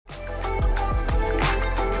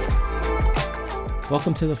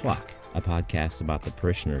Welcome to The Flock, a podcast about the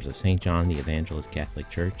parishioners of St. John the Evangelist Catholic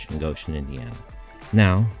Church in Goshen, Indiana.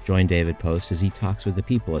 Now, join David Post as he talks with the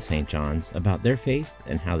people at St. John's about their faith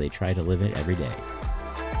and how they try to live it every day.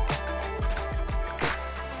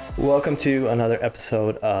 Welcome to another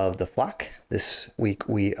episode of The Flock. This week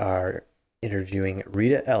we are interviewing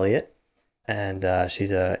Rita Elliott, and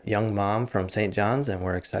she's a young mom from St. John's, and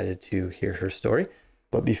we're excited to hear her story.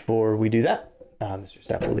 But before we do that, Mr.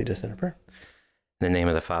 Stapp will lead us in a prayer. In the name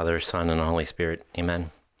of the Father, Son, and the Holy Spirit,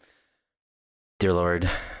 amen. Dear Lord,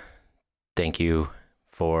 thank you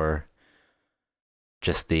for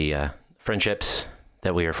just the friendships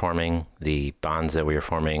that we are forming, the bonds that we are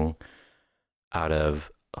forming out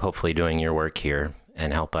of hopefully doing your work here,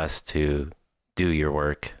 and help us to do your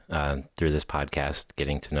work through this podcast,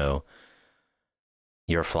 getting to know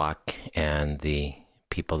your flock and the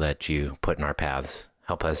people that you put in our paths.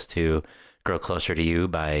 Help us to grow closer to you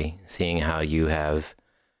by seeing how you have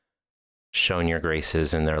shown your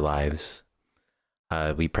graces in their lives.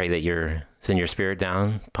 We pray that you send your spirit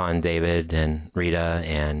down upon David and Rita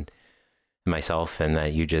and myself, and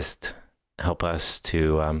that you just help us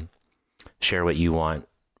to share what you want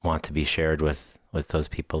to be shared with those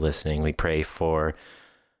people listening. We pray for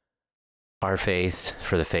our faith,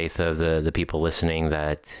 for the faith of the people listening,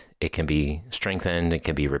 that it can be strengthened, it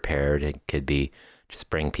can be repaired, it could be just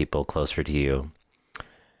bring people closer to you.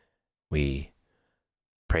 We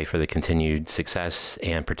pray for the continued success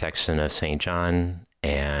and protection of St. John,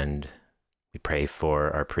 and we pray for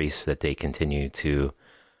our priests that they continue to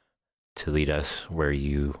lead us where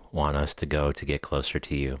you want us to go to get closer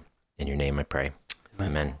to you. In your name I pray.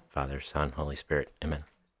 Amen. Father, Son, Holy Spirit. Amen.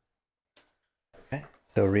 Okay.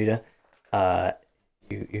 So Rita,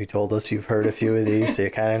 you told us you've heard a few of these, so you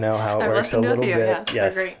kind of know how it works a little bit.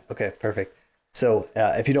 Yes. Great. Okay, perfect. So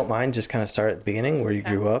if you don't mind, just kind of start at the beginning, where you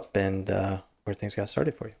grew up and where things got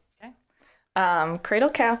started for you. Okay. Cradle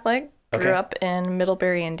Catholic, grew up in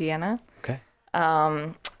Middlebury, Indiana. Okay.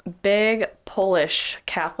 Big Polish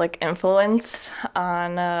Catholic influence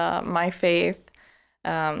on my faith.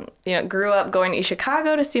 Grew up going to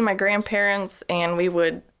Chicago to see my grandparents, and we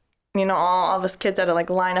would, all of us kids had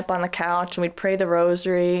to line up on the couch, and we'd pray the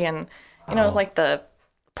rosary, and it was like the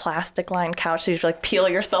plastic lined couch, so you peel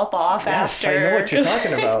yourself off yes, after. I know what you're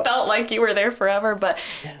talking about. It felt like you were there forever, but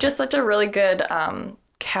just such a really good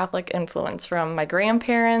Catholic influence from my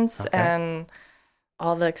grandparents and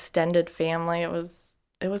all the extended family. It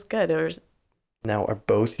was good. Now, are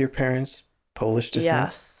both your parents Polish descent?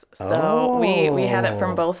 Yes. So we had it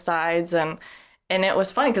from both sides, and it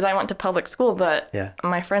was funny because I went to public school, but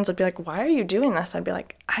my friends would be like, "Why are you doing this?" I'd be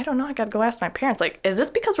like, "I don't know. I got to go ask my parents. Is this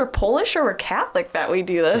because we're Polish or we're Catholic that we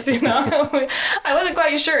do this?" I wasn't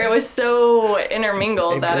quite sure. It was so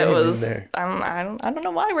intermingled that it was. I don't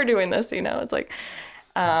know why we're doing this. It's like,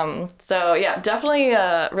 definitely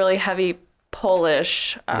a really heavy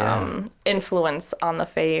Polish influence on the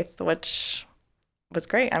faith, which was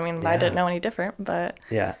great. I mean, I didn't know any different, but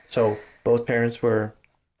So both parents were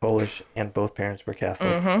Polish and both parents were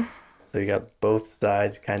Catholic. Mm-hmm. So you got both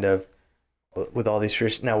sides kind of with all these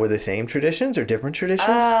traditions. Now, were they same traditions or different traditions?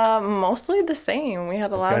 Mostly the same. We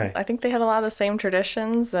had a lot of, I think they had a lot of the same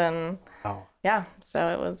traditions, and so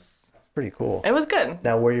it was pretty cool. It was good.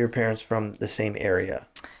 Now, were your parents from the same area?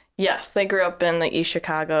 Yes, they grew up in the East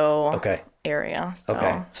Chicago area. So.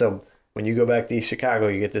 Okay, so when you go back to East Chicago,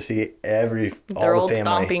 you get to see their old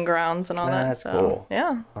stomping grounds and all that. That's cool.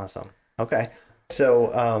 Yeah. Awesome. Okay.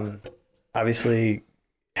 So obviously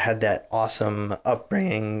had that awesome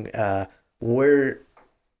upbringing. How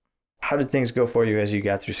did things go for you as you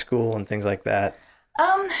got through school and things like that?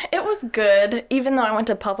 It was good. Even though I went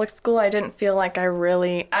to public school, I didn't feel like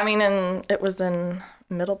it was in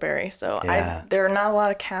Middlebury, so there are not a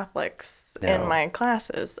lot of Catholics in my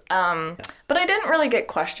classes. But I didn't really get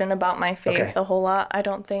questioned about my faith a whole lot, I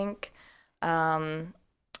don't think.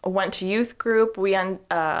 Went to youth group. We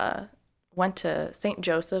went to St.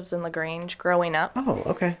 Joseph's in LaGrange growing up. Oh,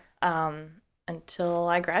 okay. Until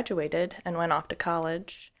I graduated and went off to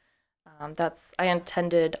college. I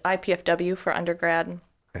attended IPFW for undergrad.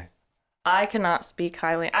 Okay. I cannot speak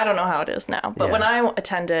highly. I don't know how it is now, but when I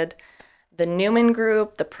attended the Newman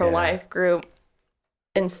group, the pro-life group,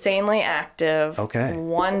 insanely active. Okay.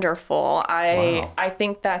 Wonderful. I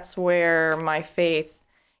think that's where my faith,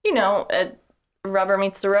 rubber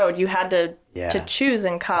meets the road. You had to choose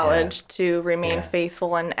in college to remain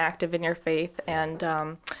faithful and active in your faith,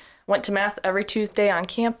 and went to Mass every Tuesday on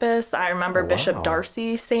campus. I remember Bishop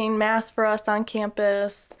Darcy saying Mass for us on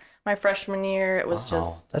campus my freshman year. It was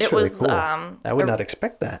That's really cool. I would not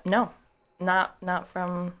expect that. No, not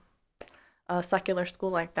from a secular school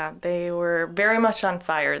like that. They were very much on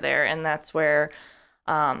fire there, and that's where,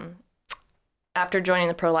 after joining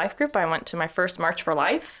the pro-life group, I went to my first March for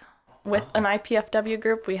Life with an IPFW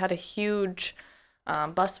group. We had a huge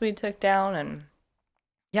bus we took down, and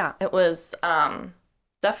yeah, it was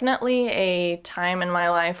definitely a time in my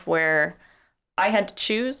life where I had to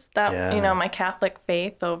choose that, my Catholic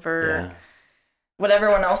faith over what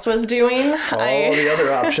everyone else was doing. All the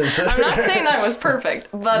other options. I'm not saying I was perfect,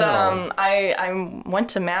 but no. I went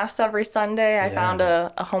to Mass every Sunday. I found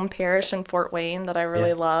a home parish in Fort Wayne that I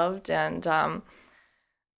really loved, and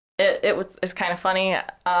it's kind of funny.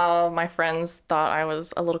 My friends thought I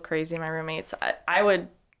was a little crazy. My roommates.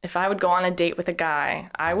 If I would go on a date with a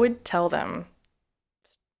guy, I would tell them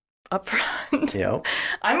up front. Yep.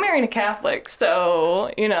 I'm marrying a Catholic, so,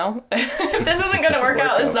 if this isn't going to work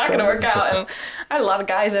out, it's not going to work out. And I had a lot of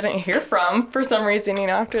guys I didn't hear from for some reason,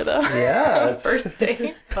 after the first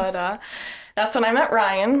date. But that's when I met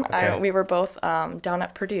Ryan. Okay. We were both down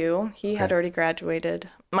at Purdue. He had already graduated,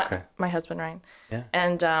 my husband, Ryan. Yeah.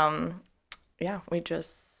 And, we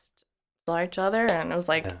just saw each other, and it was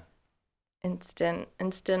like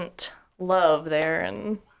instant love there,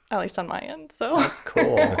 and at least on my end. So that's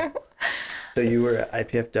cool. So you were at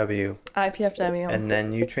IPFW. IPFW. And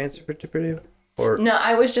then you transferred to Purdue? Or no,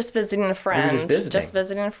 I was just visiting a friend. You were just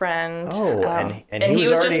visiting a friend. Oh, and he was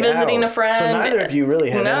just visiting a friend. So neither of you really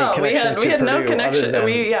had any connection to Purdue. We had no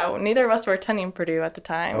connection. Neither of us were attending Purdue at the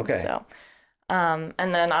time. Okay. So, and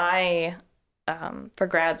then I, for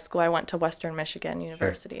grad school, I went to Western Michigan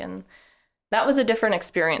University, and that was a different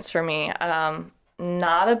experience for me.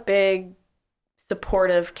 Not a big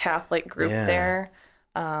supportive Catholic group there.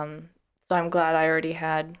 So I'm glad I already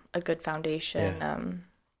had a good foundation. Yeah.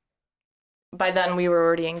 By then we were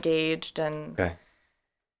already engaged, and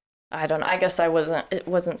I don't know, I guess it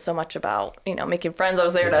wasn't so much about, making friends. I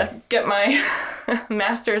was there to get my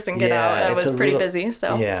master's and get out. I was pretty busy.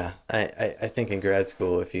 So yeah, I think in grad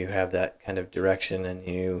school, if you have that kind of direction and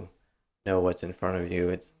you know what's in front of you,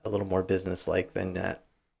 it's a little more business-like than that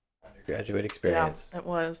undergraduate experience.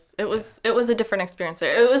 Yeah, it was a different experience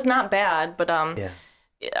there. It was not bad, but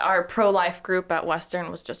our pro-life group at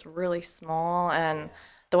Western was just really small, and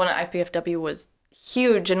the one at IPFW was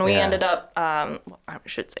huge, and we ended up, I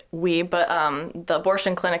should say the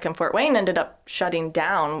abortion clinic in Fort Wayne ended up shutting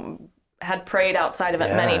down. Had prayed outside of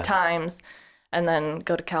it many times, and then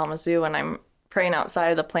go to Kalamazoo, and I'm praying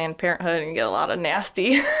outside of the Planned Parenthood, and you get a lot of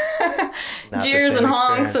nasty jeers and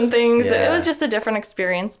honks and things. It was just a different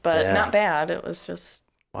experience, but not bad. It was just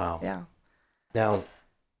yeah. Now,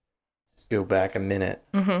 just go back a minute.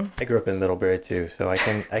 Mm-hmm. I grew up in Middlebury too, so I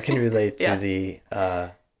can relate to the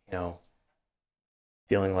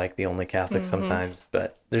feeling like the only Catholic sometimes.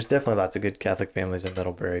 But there's definitely lots of good Catholic families in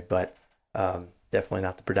Middlebury, but definitely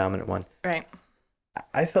not the predominant one. Right.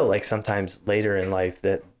 I felt like sometimes later in life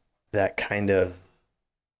that kind of,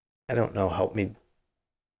 I don't know, helped me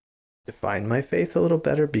define my faith a little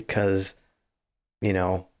better, because,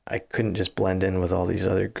 I couldn't just blend in with all these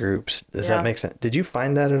other groups. Does that make sense? Did you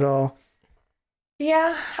find that at all?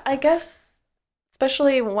 Yeah, I guess,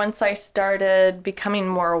 especially once I started becoming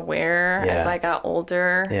more aware as I got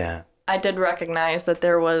older. Yeah. I did recognize that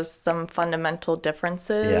there was some fundamental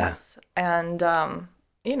differences. Yeah. And,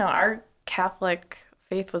 our Catholic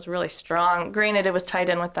faith was really strong. Granted, it was tied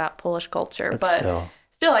in with that Polish culture, but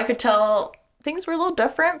still I could tell things were a little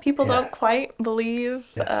different. People don't quite believe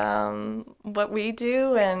what we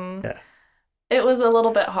do, and it was a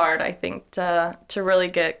little bit hard, I think, to really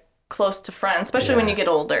get close to friends, especially when you get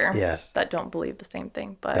older. Yes. That don't believe the same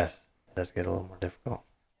thing. But it does get a little more difficult.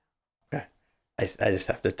 Okay. I just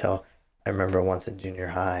have to tell, I remember once in junior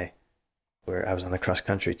high where I was on the cross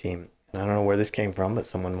country team, and I don't know where this came from, but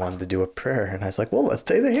someone wanted to do a prayer, and I was like, well, let's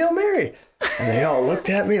say the Hail Mary. And they all looked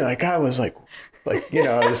at me like I was like, I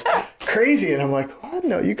was crazy. And I'm like, what?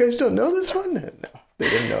 No, you guys don't know this one? No, they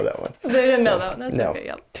didn't know that one. They didn't know that one. That's okay.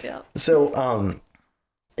 Yep. So,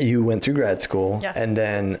 you went through grad school. Yes. And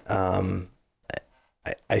then,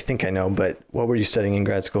 I think I know, but what were you studying in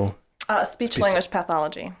grad school? Speech language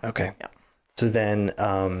pathology. Okay. Yep. So then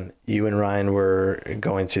you and Ryan were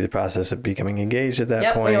going through the process of becoming engaged at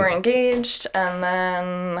that point? Yep, we were engaged and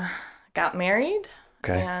then got married.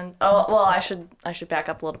 Okay. And I should back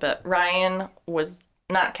up a little bit. Ryan was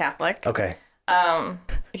not Catholic. Okay.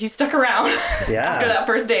 He stuck around after that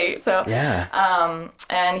first date. So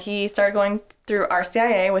and he started going through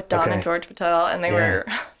RCIA with Dawn and George Patel, and they were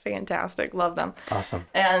fantastic. Love them. Awesome.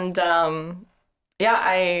 And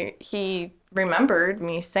he remembered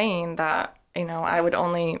me saying that, I would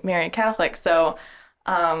only marry a Catholic. So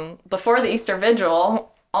before the Easter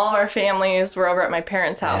Vigil, all of our families were over at my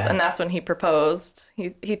parents' house, and that's when he proposed.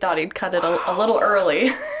 He thought he'd cut it a little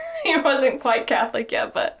early. He wasn't quite Catholic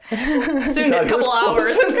yet, but soon, a couple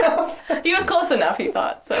hours. He was close enough, he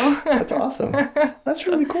thought. So that's awesome. That's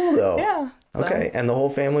really cool, though. Yeah. So. Okay, and the whole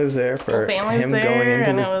family was there for him going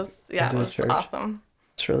into the church. Awesome.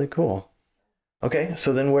 It's really cool. Okay,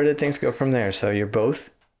 so then where did things go from there? So you're both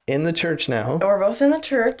in the church now. We're both in the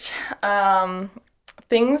church.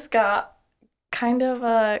 Things got kind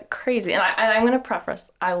of crazy, and I'm going to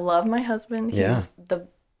preface: I love my husband. He's the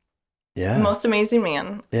most amazing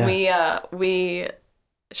man. Yeah. We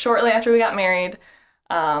shortly after we got married,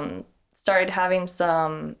 started having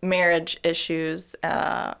some marriage issues.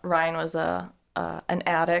 Ryan was an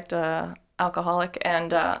addict, alcoholic,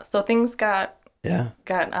 and so things got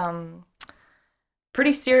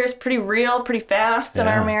pretty serious, pretty real, pretty fast in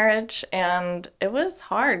our marriage, and it was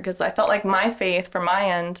hard because I felt like my faith, from my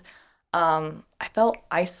end, I felt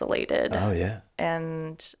isolated. Oh yeah,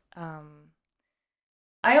 and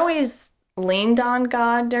I always leaned on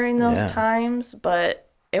God during those times, but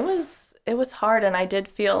it was hard, and I did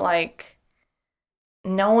feel like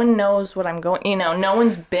no one knows what I'm going. No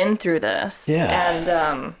one's been through this,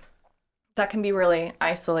 and that can be really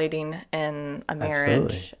isolating in a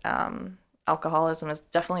marriage. Absolutely. Alcoholism is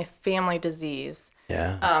definitely a family disease.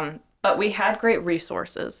 Yeah. But we had great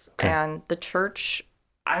resources, and the church,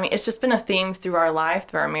 I mean, it's just been a theme through our life,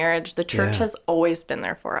 through our marriage. The church has always been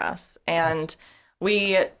there for us. And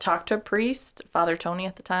we talked to a priest, Father Tony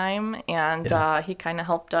at the time, and he kind of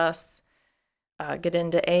helped us get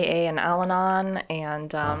into AA and Al-Anon.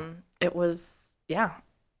 And it was,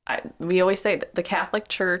 we always say that the Catholic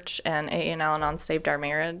Church and AA and Al-Anon saved our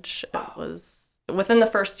marriage. It was... Within the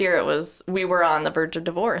first year, we were on the verge of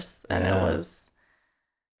divorce, and it was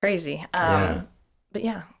crazy. But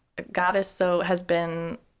God has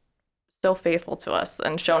been so faithful to us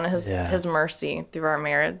and shown his mercy through our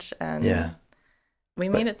marriage, and we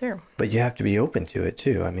made it through. But you have to be open to it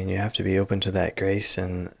too. I mean, you have to be open to that grace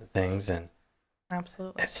and things, and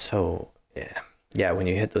absolutely. It's so when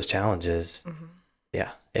you hit those challenges,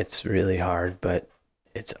 it's really hard, but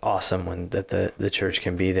it's awesome when the church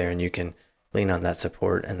can be there and you can lean on that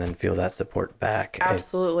support and then feel that support back.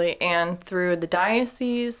 Absolutely. And through the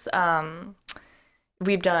diocese,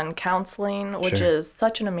 we've done counseling, which is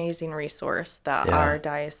such an amazing resource that our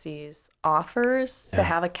diocese offers. To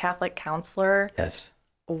have a Catholic counselor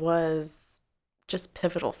was just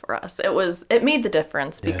pivotal for us. It made the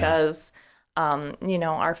difference because,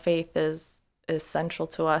 our faith is central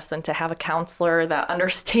to us, and to have a counselor that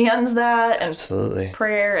understands that, and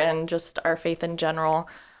prayer and just our faith in general,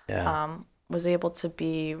 was able to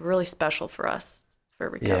be really special for us for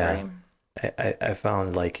recovery. I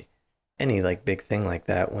found like any big thing like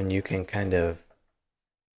that, when you can kind of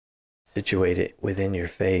situate it within your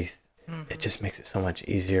faith, it just makes it so much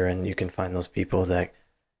easier, and you can find those people that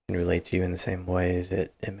can relate to you in the same ways.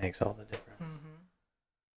 It makes all the difference.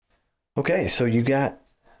 Okay, so you got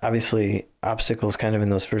obviously obstacles kind of in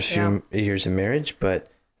those first few years of marriage,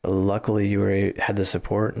 but luckily you had the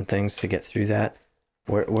support and things to get through that.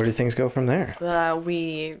 Where do things go from there?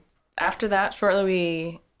 After that,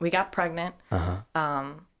 shortly we got pregnant.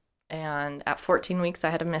 And at 14 weeks I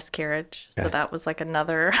had a miscarriage. So that was like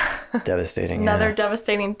another devastating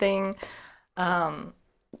devastating thing.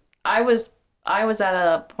 I was at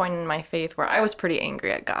a point in my faith where I was pretty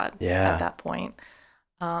angry at God at that point.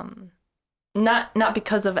 Not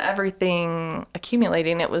because of everything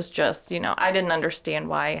accumulating. It was just, I didn't understand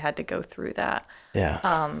why I had to go through that.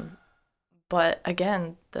 But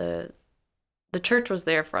again, the church was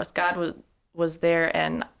there for us. God was there,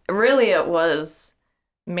 and really it was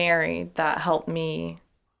Mary that helped me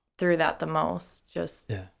through that the most.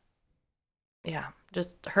 Just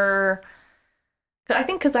her. I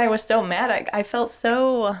think because I was so mad, I felt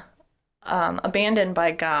so abandoned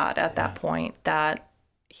by God at that point, that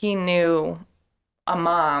he knew a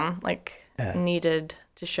mom needed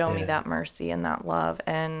to show me that mercy and that love.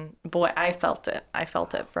 And boy, I felt it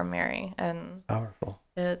from Mary, and powerful.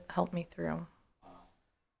 It helped me through.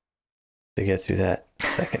 To get through that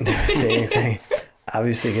second devastating thing.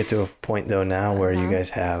 Obviously get to a point though now where you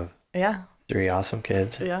guys have 3 awesome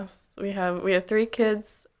kids. Yes, we have 3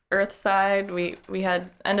 kids earthside. We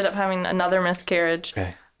had ended up having another miscarriage.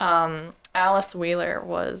 Alice Wheeler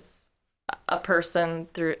was a person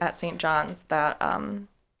at St. John's that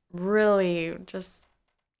really just,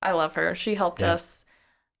 I love her. She helped us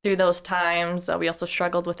through those times. We also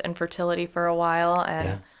struggled with infertility for a while,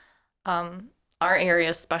 and our area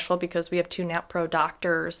is special because we have 2 NAPRO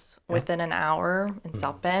doctors within an hour in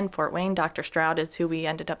South Bend, Fort Wayne. Dr. Stroud is who we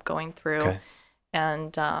ended up going through.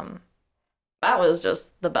 And that was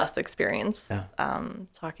just the best experience. Yeah.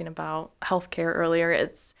 Talking about healthcare earlier,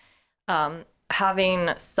 it's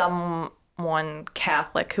having someone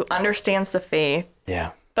Catholic who understands the faith.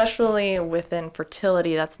 Yeah. Especially within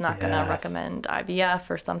fertility, that's not going to Yes. recommend IVF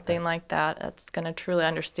or something like that. It's going to truly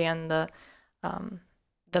understand the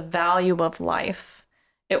value of life.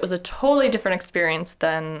 It was a totally different experience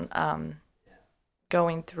than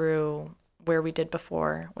going through where we did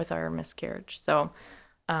before with our miscarriage. So,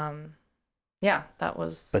 yeah, that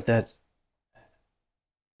was. But that's,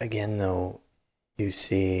 again, though, you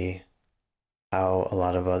see how a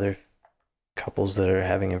lot of other couples that are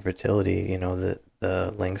having infertility, you know,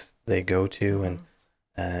 the lengths they go to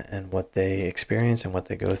and what they experience and what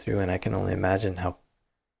they go through. And I can only imagine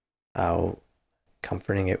how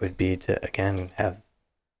comforting it would be to, again, have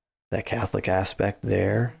that Catholic aspect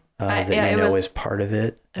there is part of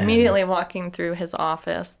it. Immediately walking through his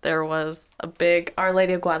office, there was a big Our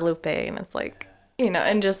Lady of Guadalupe, and it's like, you know,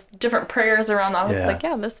 and just different prayers around the office. Yeah. Like,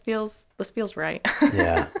 yeah, this feels right.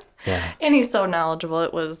 Yeah. Yeah. And he's so knowledgeable.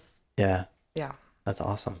 It was. Yeah. Yeah. That's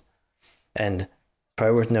awesome. And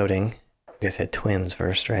probably worth noting, you guys had twins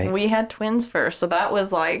first, right? We had twins first, so that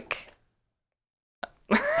was like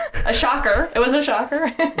a shocker. It was a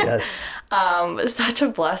shocker. Yes. Such a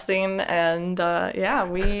blessing, and yeah,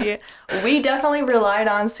 we definitely relied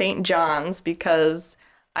on St. John's, because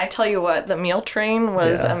I tell you what, the meal train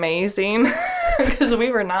was amazing, because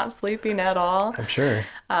we were not sleeping at all. I'm sure.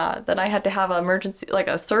 Then I had to have an emergency, like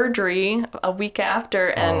a surgery, a week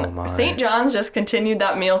after, and St. John's just continued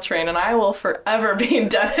that meal train, and I will forever be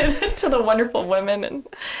indebted to the wonderful women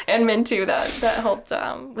and men too that helped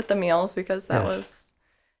with the meals, because that was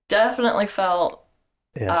definitely felt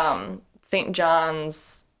St.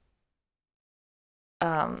 John's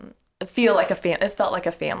it felt like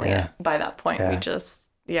a family by that point. We just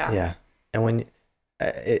and when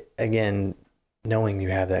again, knowing you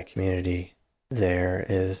have that community there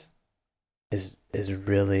is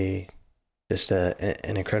really just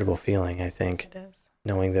an incredible feeling, I think. It is.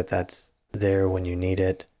 Knowing that that's there when you need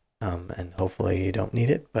it, and hopefully you don't need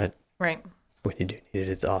it, but when you do need it,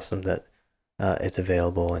 it's awesome that it's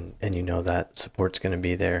available, and you know that support's going to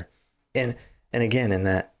be there. And again, in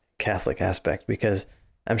that Catholic aspect, because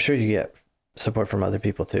I'm sure you get support from other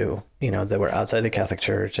people too, you know, that were outside the Catholic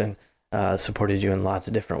Church and supported you in lots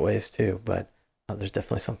of different ways too. But there's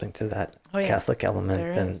definitely something to that Catholic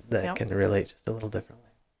element and that can relate just a little differently.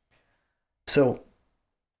 So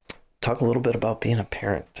talk a little bit about being a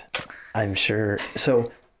parent. I'm sure.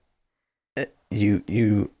 So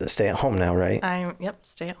you stay at home now, right?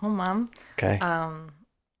 Stay at home mom. Okay.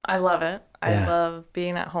 I love it. I love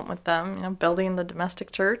being at home with them, you know, building the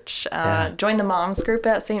domestic church, joined the moms group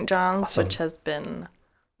at St. John's, which has been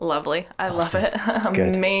lovely. I love it.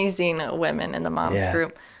 Amazing women in the moms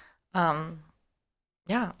group.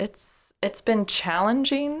 It's been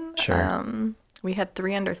challenging. Sure. We had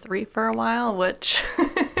 3 under 3 for a while, which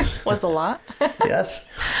was a lot. Yes.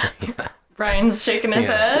 Brian's shaking his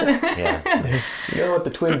head. Yeah. You know what the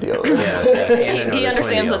twin deal is. He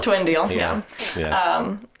understands the twin deal.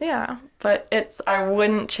 Yeah. But I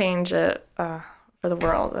wouldn't change it for the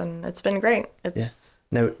world, and it's been great.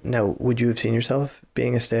 Now, would you have seen yourself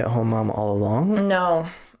being a stay-at-home mom all along? No.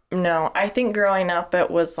 I think growing up, it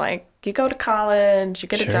was like, you go to college, you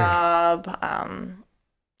get a job.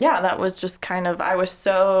 That was just kind of, I was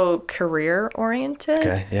so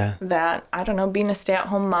career-oriented that, I don't know, being a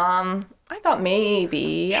stay-at-home mom, I thought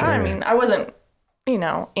maybe. I mean, I wasn't, you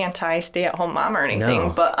know, anti-stay-at-home mom or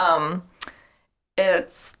anything, but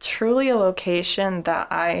it's truly a vocation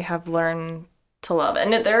that I have learned to love.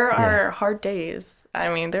 And there are hard days. I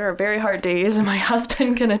mean, there are very hard days, and my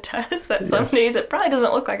husband can attest that some days it probably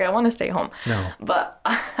doesn't look like I want to stay home. No. But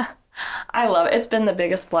I love it. It's been the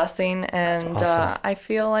biggest blessing, and awesome. I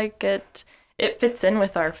feel like it fits in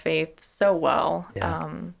with our faith so well.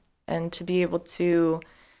 And to be able to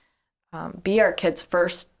be our kids'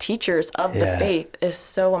 first teachers of the faith is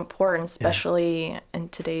so important, especially in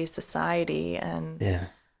today's society. And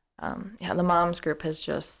the moms group has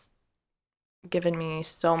just given me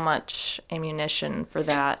so much ammunition for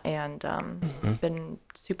that, and been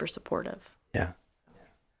super supportive. Yeah.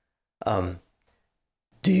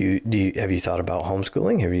 Do you have you thought about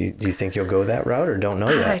homeschooling? Do you think you'll go that route, or don't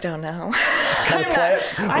know yet? I don't know. Just kind of play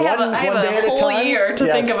it. I have a whole year to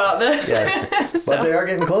think about this. Yes. So, but they are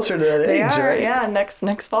getting closer to that age, right? Yeah.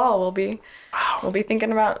 Next fall we'll be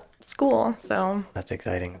thinking about school. So that's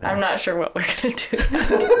exciting. I'm not sure what we're gonna do.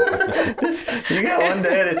 You got one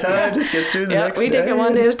day at a time. Just get through the next day. We take it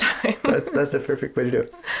one day at a time. That's the perfect way to do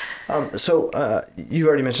it. So you've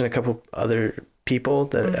already mentioned a couple other people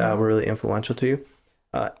that were really influential to you.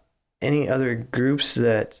 any other groups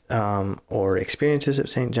that or experiences at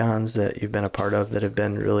St. John's that you've been a part of that have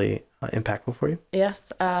been really impactful for you?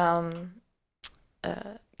 Yes.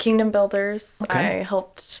 Kingdom Builders. Okay. I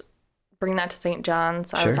helped bring that to St.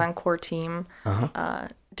 John's. I was on core team.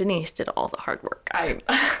 Denise did all the hard work.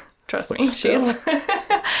 Trust me, she's.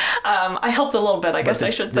 I helped a little bit, I guess I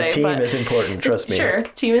should say. The team is important, trust me. Sure,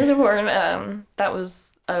 team is important. That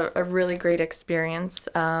was a really great experience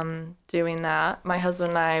doing that. My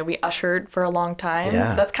husband and I, we ushered for a long time.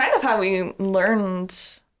 Yeah. That's kind of how we learned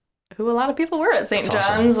who a lot of people were at St.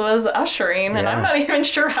 John's was ushering, and I'm not even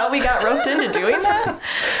sure how we got roped into doing that.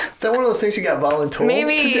 Is that one of those things you got voluntold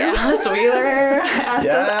Maybe to do? Alice Wheeler asked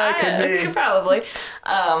us. Could be. Probably.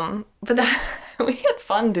 But we had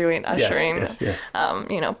fun doing ushering,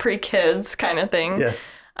 Yes. pre-kids kind of thing. Yes.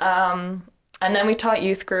 And then we taught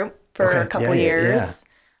youth group for a couple years.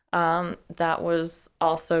 That was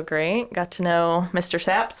also great. Got to know Mr.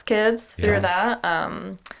 Sapp's kids through that.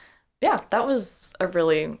 That was a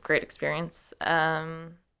really great experience.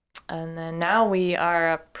 And then now we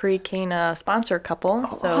are a pre-Cana sponsor couple.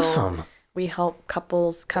 Oh, so awesome. We help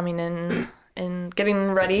couples coming in and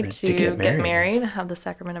getting ready to get married, have the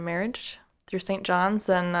sacrament of marriage through St. John's.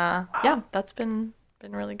 And that's been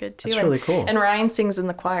really good too. That's really cool. And Ryan sings in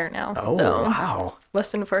the choir now. Oh, so wow.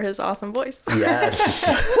 Listen for his awesome voice. Yes.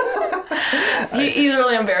 He's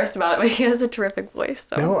really embarrassed about it, but he has a terrific voice.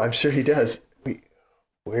 So. No, I'm sure he does.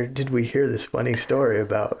 Where did we hear this funny story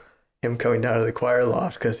about him coming down to the choir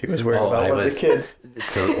loft because he was worried about one of the kids?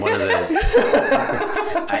 So one of the,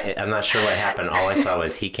 I'm not sure what happened. All I saw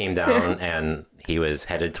was he came down and he was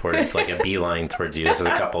headed towards like a beeline towards you. This is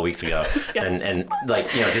a couple of weeks ago. Yes. And like,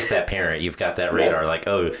 just that parent, you've got that radar, like,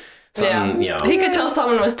 oh, something, He could tell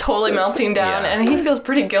someone was totally melting down, and he feels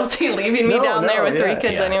pretty guilty leaving me down there with 3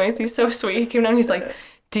 kids anyways. He's so sweet. He came down, he's like,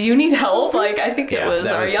 do you need help? Like, I think it was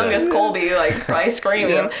our youngest Colby, like, probably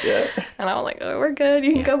screaming. And I was like, oh, we're good.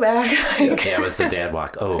 You can go back. It was the dad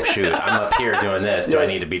walk. Oh, shoot. I'm up here doing this. Do I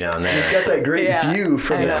need to be down there? He's got that great view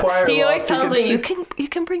from the choir loft. He always tells me, you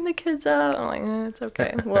can bring the kids up. I'm like, it's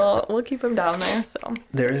okay. We'll keep them down there. So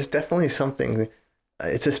there's definitely something,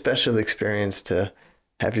 it's a special experience to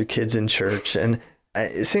have your kids in church. And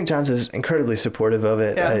St. John's is incredibly supportive of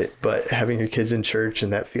it, but having your kids in church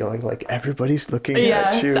and that feeling like everybody's looking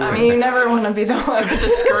at you. I mean, you never want to be the one with the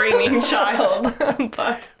screaming child,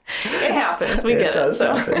 but it happens. We get it. Does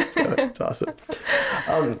happen, so it's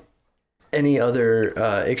awesome. Any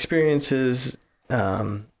other experiences,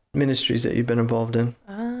 ministries that you've been involved in?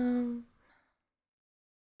 I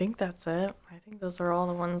think that's it. I think those are all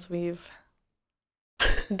the ones we've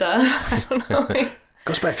done. I don't know.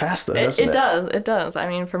 Goes by fast though, doesn't it? It does. I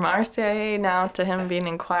mean, from RCIA now to him being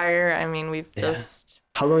in choir, I mean, we've just...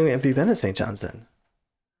 How long have you been at St. John's then?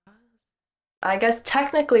 I guess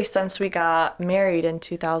technically since we got married in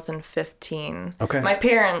 2015. Okay. My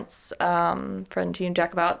parents, friend Gene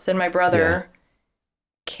Jacobouts, and my brother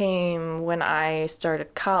came when I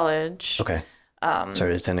started college. Okay.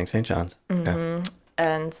 Started attending St. John's. Mm-hmm. Okay.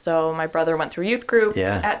 And so my brother went through youth group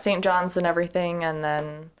at St. John's and everything, and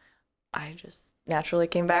then I just naturally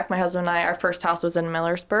came back. My husband and I, our first house was in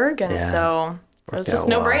Millersburg, and so it was just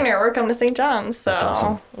no-brainer. We're coming to St. John's, so that's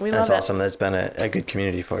awesome. We love it. That's awesome. That's been a good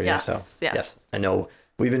community for you. Yes, so yes. I know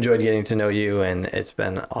we've enjoyed getting to know you, and it's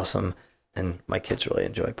been awesome. And my kids really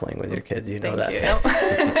enjoy playing with your kids. You know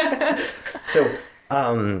that. So,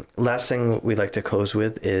 last thing we'd like to close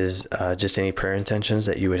with is just any prayer intentions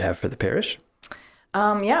that you would have for the parish.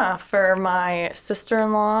 For my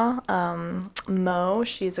sister-in-law, Mo,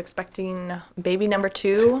 she's expecting baby number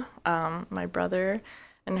 2, my brother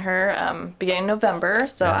and her, beginning November.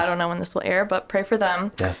 So I don't know when this will air, but pray for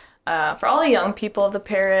them. Yes. For all the young people of the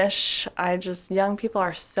parish, young people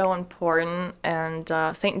are so important. And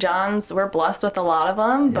St. John's, we're blessed with a lot of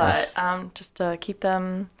them, but just to keep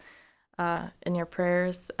them in your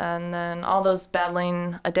prayers. And then all those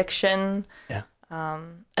battling addiction. Yeah.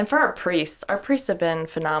 And for our priests have been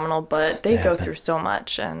phenomenal, but they go through so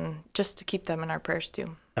much, and just to keep them in our prayers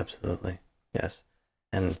too. Absolutely. Yes.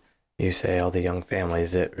 And you say all the young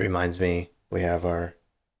families, it reminds me, we have our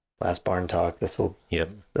last barn talk. This will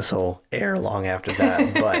air long after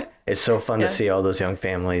that, but it's so fun to see all those young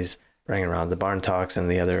families running around the barn talks and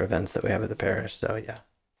the other events that we have at the parish. So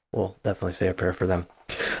we'll definitely say a prayer for them.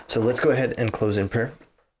 So let's go ahead and close in prayer.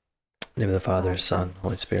 In the name of the Father, Son,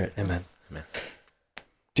 Holy Spirit. Amen. Amen.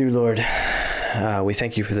 Dear Lord, we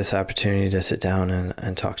thank you for this opportunity to sit down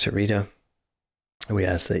and talk to Rita. We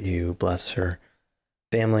ask that you bless her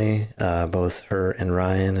family, both her and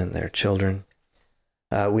Ryan and their children.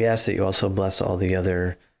 We ask that you also bless all the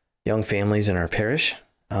other young families in our parish.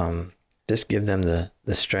 just give them the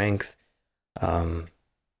strength and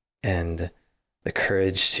the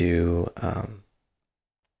courage to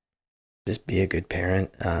just be a good parent.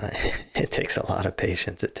 It takes a lot of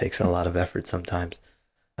patience. It takes a lot of effort sometimes,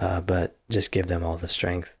 but just give them all the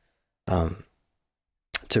strength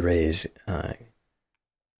to raise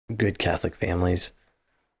good Catholic families.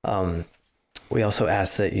 We also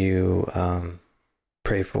ask that you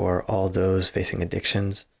pray for all those facing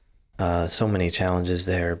addictions. So many challenges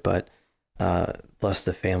there, but bless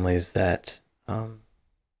the families that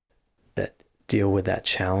that deal with that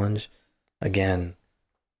challenge. Again,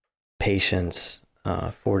 patience,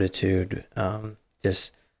 fortitude,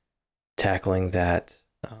 just tackling that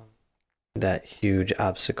huge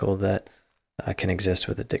obstacle that can exist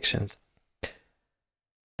with addictions.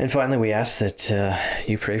 And finally, we ask that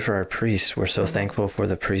you pray for our priests. We're so thankful for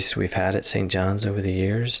the priests we've had at St. John's over the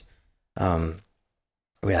years.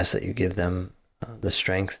 We ask that you give them the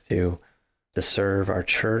strength to serve our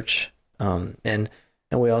church. And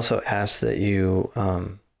we also ask that you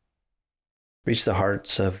reach the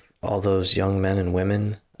hearts of all those young men and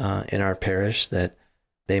women in our parish, that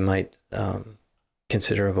they might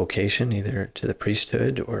consider a vocation either to the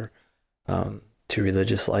priesthood or to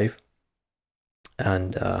religious life.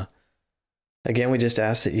 And again, we just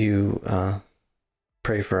ask that you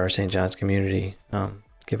pray for our St. John's community.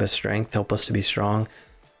 Give us strength, help us to be strong,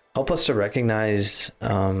 help us to recognize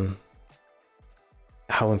how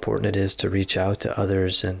important it is to reach out to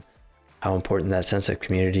others, and how important that sense of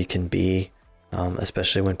community can be,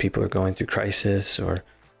 especially when people are going through crisis or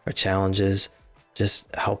challenges.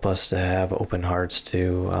 Just help us to have open hearts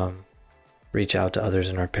to reach out to others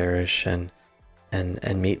in our parish and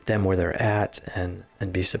meet them where they're at, and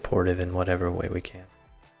be supportive in whatever way we can.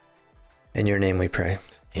 In your name we pray.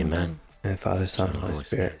 Amen. And Father, Son, and Holy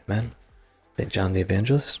Spirit. Amen. St. John the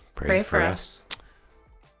Evangelist, pray for us.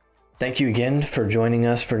 Thank you again for joining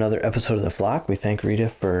us for another episode of The Flock. We thank Rita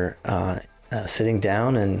for sitting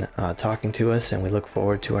down and talking to us, and we look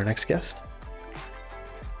forward to our next guest.